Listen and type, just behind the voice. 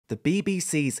The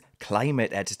BBC's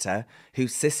climate editor,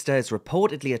 whose sister is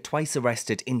reportedly a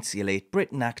twice-arrested Insulate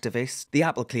Britain activist, the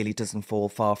apple clearly doesn't fall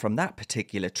far from that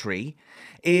particular tree,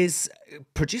 is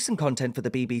producing content for the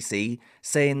BBC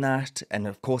saying that, and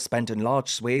of course spending large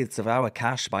swathes of our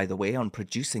cash, by the way, on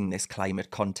producing this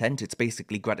climate content. It's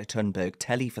basically Greta Thunberg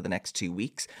telly for the next 2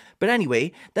 weeks. But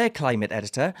anyway, their climate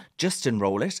editor, Justin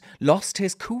Rowlett, lost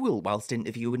his cool whilst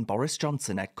interviewing Boris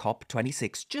Johnson at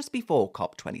COP26, just before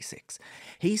COP26.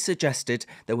 He suggested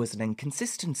there was an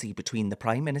inconsistency between the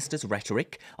Prime Minister's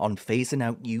rhetoric on phasing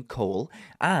out new coal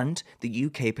and the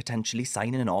UK potentially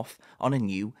signing off on a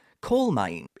new coal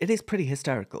mine. It is pretty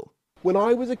hysterical. When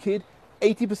I was a kid,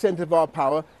 80% of our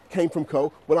power came from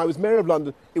coal. When I was Mayor of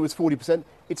London, it was 40%.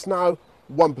 It's now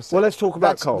 1%. Well, let's talk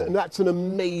about coal. That's an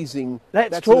amazing...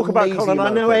 Let's talk about coal, and I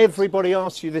know everybody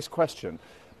asks you this question,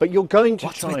 but you're going to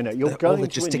China, you're going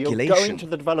to India, you're going to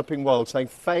the developing world saying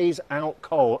phase out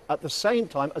coal at the same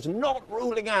time as not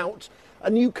ruling out a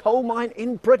new coal mine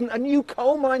in Britain. A new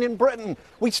coal mine in Britain.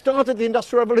 We started the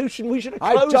Industrial Revolution. We should have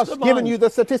closed the mines. I've just given you the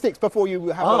statistics before you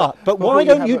have but why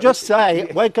don't you just say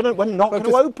we're not going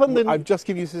to open them? I've just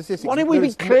given you statistics. Why don't we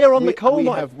be clear on the coal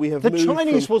mine? The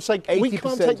Chinese will say we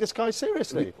can't take this guy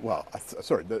seriously. What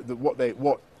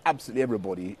absolutely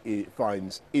everybody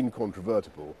finds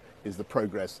incontrovertible is the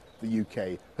progress the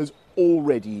UK has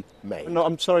already made. No,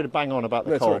 I'm sorry to bang on about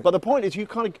the coal, but the point is, you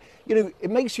kind of, it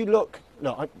makes you look.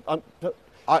 No,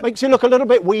 makes you look a little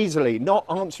bit weaselly, not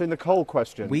answering the coal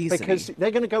question. Weaselly. Because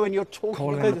they're going to go and you're talking.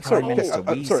 Calling the Prime Minister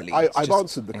weaselly. I've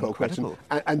answered the coal question,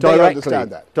 and directly, they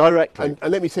understand that directly.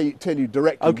 And let me tell you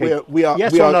directly. Okay. We are.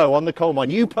 Yes or no on the coal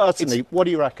mine? You personally, what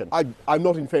do you reckon? I'm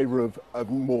not in favour of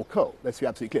more coal. Let's be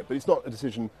absolutely clear. But it's not a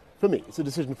decision for me. It's a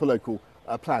decision for local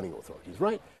planning authorities,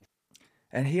 right?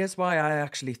 And here's why I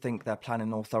actually think that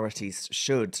planning authorities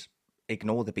should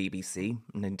ignore the BBC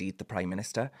and indeed the Prime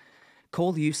Minister.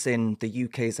 Coal use in the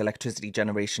UK's electricity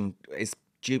generation is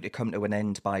due to come to an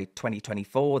end by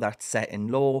 2024. That's set in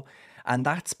law. And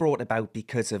that's brought about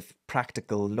because of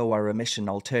practical lower emission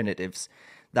alternatives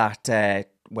that,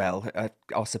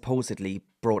 are supposedly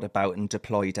brought about and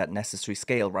deployed at necessary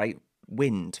scale, right?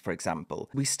 Wind, for example.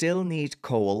 We still need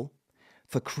coal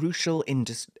for crucial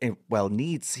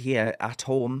needs here at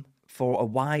home for a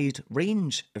wide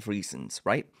range of reasons,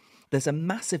 right? There's a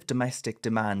massive domestic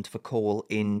demand for coal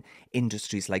in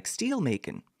industries like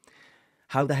steelmaking.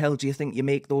 How the hell do you think you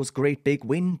make those great big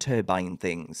wind turbine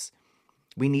things?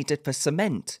 We need it for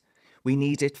cement. We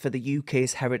need it for the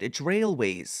UK's heritage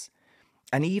railways.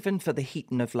 And even for the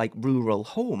heating of rural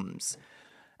homes.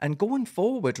 And going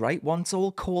forward, right, once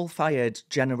all coal-fired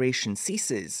generation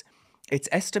ceases, it's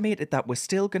estimated that we're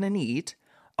still going to need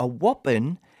a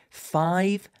whopping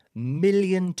 5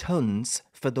 million tonnes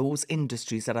for those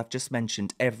industries that I've just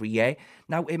mentioned every year.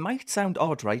 Now, it might sound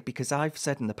odd, right? Because I've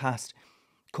said in the past,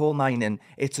 coal mining,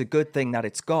 it's a good thing that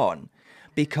it's gone.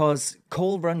 Because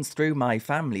coal runs through my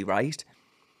family, right?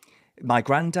 My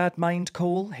granddad mined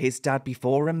coal, his dad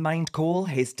before him mined coal,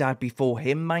 his dad before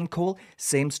him mined coal.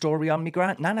 Same story on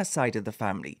my nana's side of the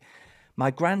family. My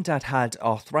granddad had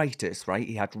arthritis, right?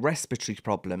 He had respiratory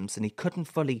problems and he couldn't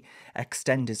fully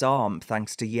extend his arm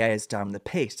thanks to years down the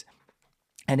pit.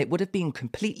 And it would have been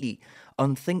completely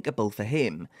unthinkable for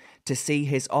him to see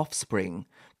his offspring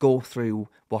go through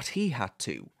what he had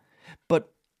to.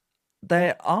 But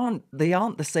they aren't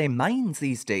the same mines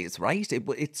these days, right?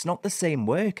 It's not the same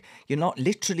work. You're not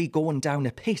literally going down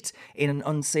a pit in an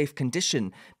unsafe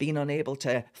condition, being unable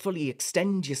to fully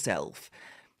extend yourself.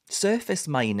 Surface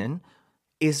mining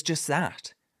is just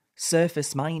that,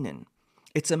 surface mining.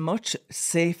 It's a much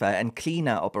safer and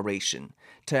cleaner operation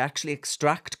to actually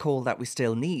extract coal that we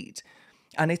still need.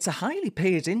 And it's a highly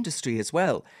paid industry as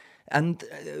well. And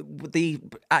the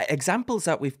examples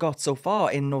that we've got so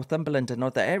far in Northumberland and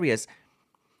other areas,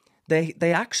 they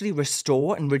actually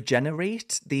restore and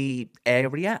regenerate the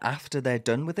area after they're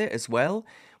done with it as well,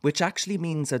 which actually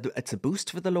means that it's a boost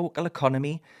for the local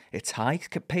economy. It's high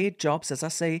paid jobs, as I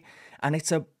say, and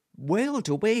it's a world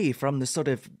away from the sort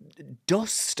of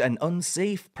dust and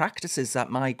unsafe practices that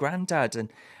my granddad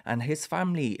and his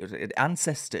family,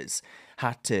 ancestors,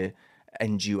 had to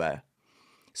endure.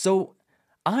 So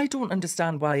I don't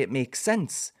understand why it makes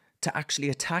sense to actually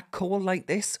attack coal like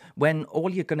this when all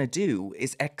you're going to do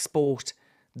is export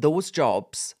those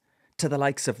jobs to the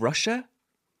likes of Russia.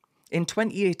 In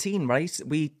 2018, right,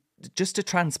 just to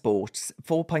transport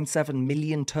 4.7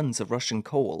 million tonnes of Russian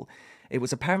coal, it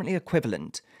was apparently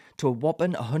equivalent to a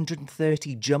whopping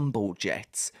 130 jumbo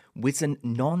jets whizzing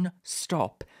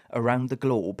non-stop around the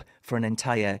globe for an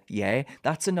entire year.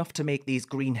 That's enough to make these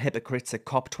green hypocrites at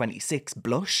COP26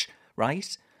 blush,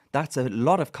 right? That's a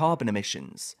lot of carbon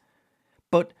emissions.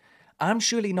 But I'm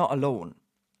surely not alone.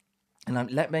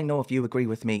 And let me know if you agree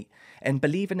with me in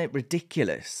believing it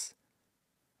ridiculous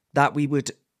that we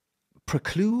would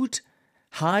preclude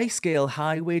high-scale,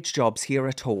 high-wage jobs here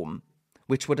at home,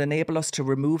 which would enable us to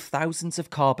remove thousands of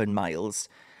carbon miles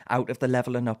out of the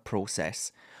levelling up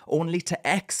process, only to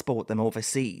export them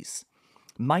overseas.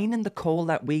 Mining the coal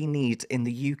that we need in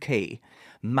the UK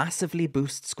massively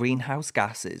boosts greenhouse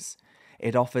gases.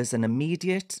 It offers an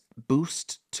immediate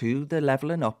boost to the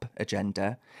levelling up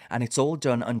agenda, and it's all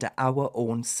done under our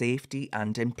own safety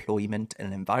and employment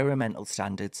and environmental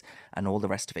standards and all the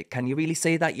rest of it. Can you really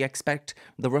say that you expect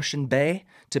the Russian bear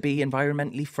to be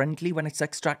environmentally friendly when it's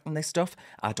extracting this stuff?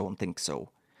 I don't think so.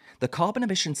 The carbon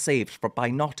emissions saved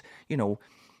by not,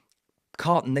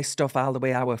 carting this stuff all the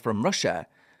way out from Russia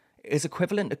is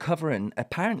equivalent to covering,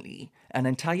 apparently, an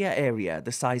entire area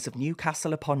the size of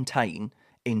Newcastle upon Tyne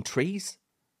in trees.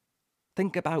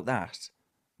 Think about that.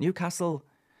 Newcastle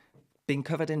being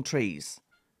covered in trees.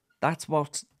 That's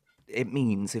what it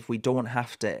means if we don't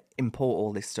have to import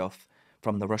all this stuff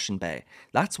from the Russian bear.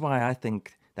 That's why I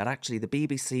think that actually the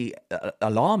BBC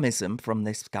alarmism from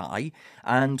this guy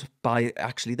and by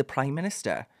actually the Prime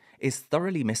Minister is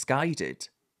thoroughly misguided.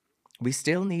 We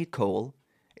still need coal.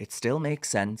 It still makes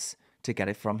sense to get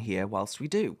it from here whilst we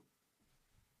do.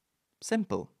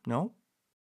 Simple, no?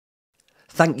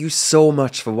 Thank you so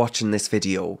much for watching this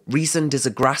video. Reasoned is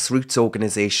a grassroots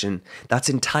organisation that's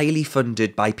entirely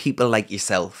funded by people like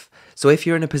yourself. So if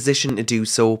you're in a position to do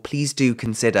so, please do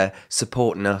consider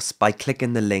supporting us by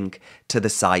clicking the link to the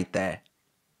side there.